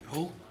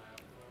Who?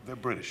 They're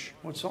British.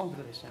 What song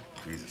do they sing?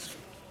 Jesus.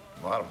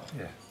 A lot of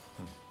them.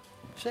 Yeah.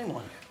 Sing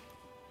one.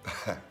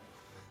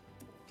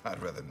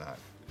 I'd rather not.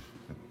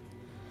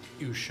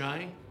 You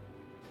shy?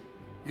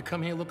 You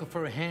come here looking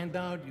for a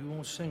handout, you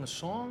won't sing a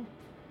song?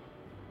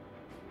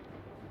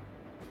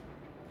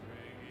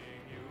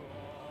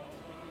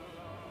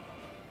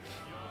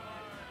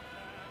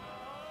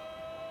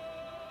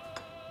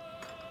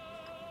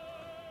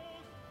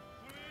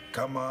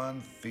 Come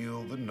on,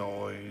 feel the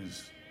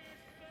noise.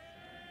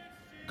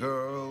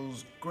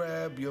 Girls,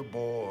 grab your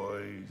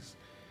boys.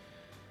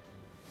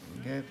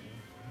 Get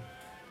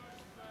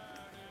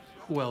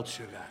Who else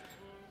you got?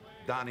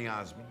 Donny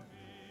Osmond.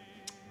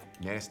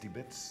 Nasty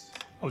Bits.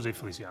 Jose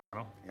Feliciano.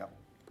 Yep.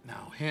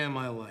 Now, him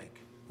I like.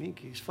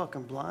 Minky, he's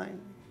fucking blind.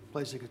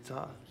 Plays the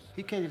guitar.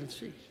 He can't even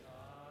see.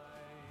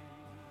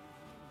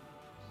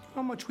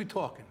 How much we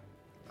talking?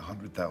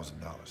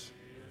 $100,000.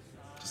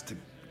 Just to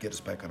get us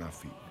back on our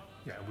feet.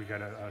 Yeah, we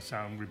got a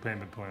sound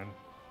repayment plan.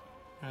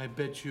 I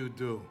bet you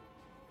do.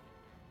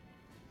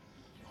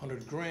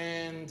 100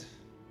 grand.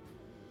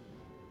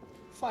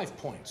 5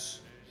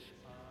 points.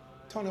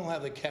 Tony will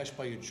have the cash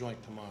by your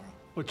joint tomorrow.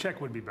 Well,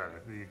 check would be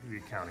better, the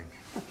accounting.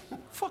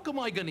 Fuck am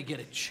I gonna get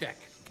a check?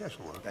 Cash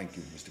will work. Thank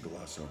you, Mr.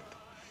 Galasso.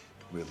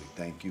 Really,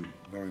 thank you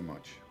very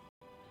much.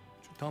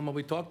 Did you tell him what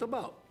we talked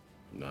about?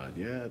 Not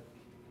yet.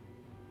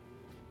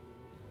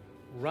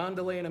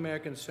 Rondelay and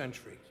American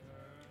Century.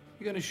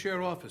 You're gonna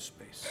share office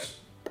space.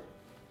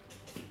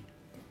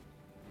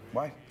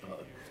 Why?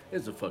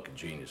 It's a fucking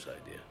genius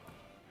idea.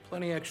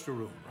 Plenty extra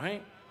room,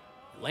 right?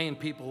 Laying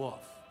people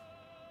off.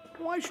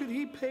 Why should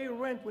he pay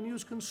rent when you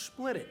can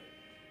split it?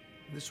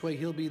 This way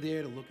he'll be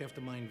there to look after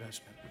my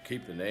investment. We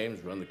keep the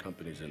names, run the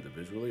companies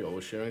individually,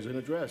 always sharing's an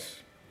address.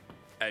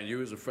 And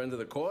you as a friend of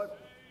the court?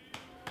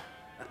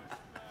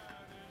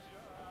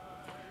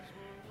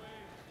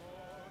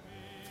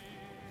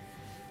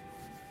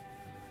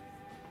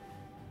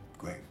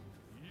 Great.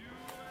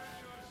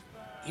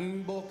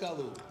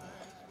 Imbocalo.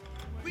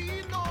 We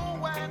know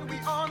when we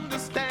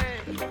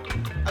understand.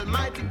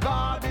 Almighty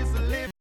God